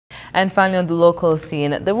And finally, on the local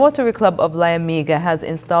scene, the Rotary Club of Liamuiga has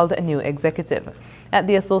installed a new executive. At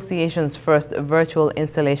the association's first virtual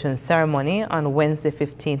installation ceremony on Wednesday,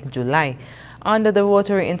 15th July, under the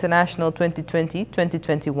Rotary International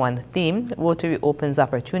 2020-2021 theme, Rotary Opens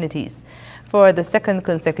Opportunities. For the second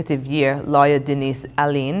consecutive year, lawyer Denise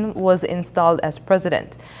Aline was installed as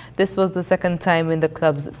president. This was the second time in the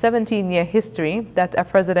club's 17-year history that a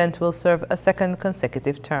president will serve a second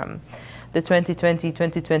consecutive term. The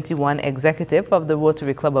 2020-2021 executive of the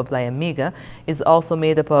Rotary Club of Liamuiga is also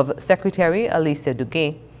made up of Secretary Alicia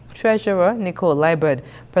Duguay, Treasurer Nicole Liebert,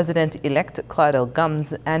 President-elect Claudel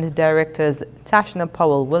Gums, and Directors Tashna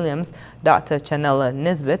Powell-Williams, Dr. Chanella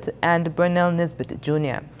Nisbet, and Bernell Nisbet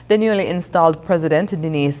Jr. The newly installed President,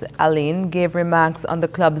 Denise Aline, gave remarks on the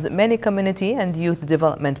club's many community and youth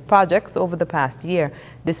development projects over the past year,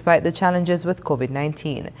 despite the challenges with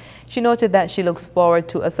COVID-19. She noted that she looks forward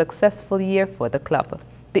to a successful year for the club.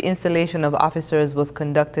 The installation of officers was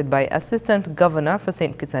conducted by Assistant Governor for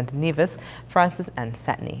St. Kitts and Nevis, Francis Ann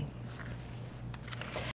Satney.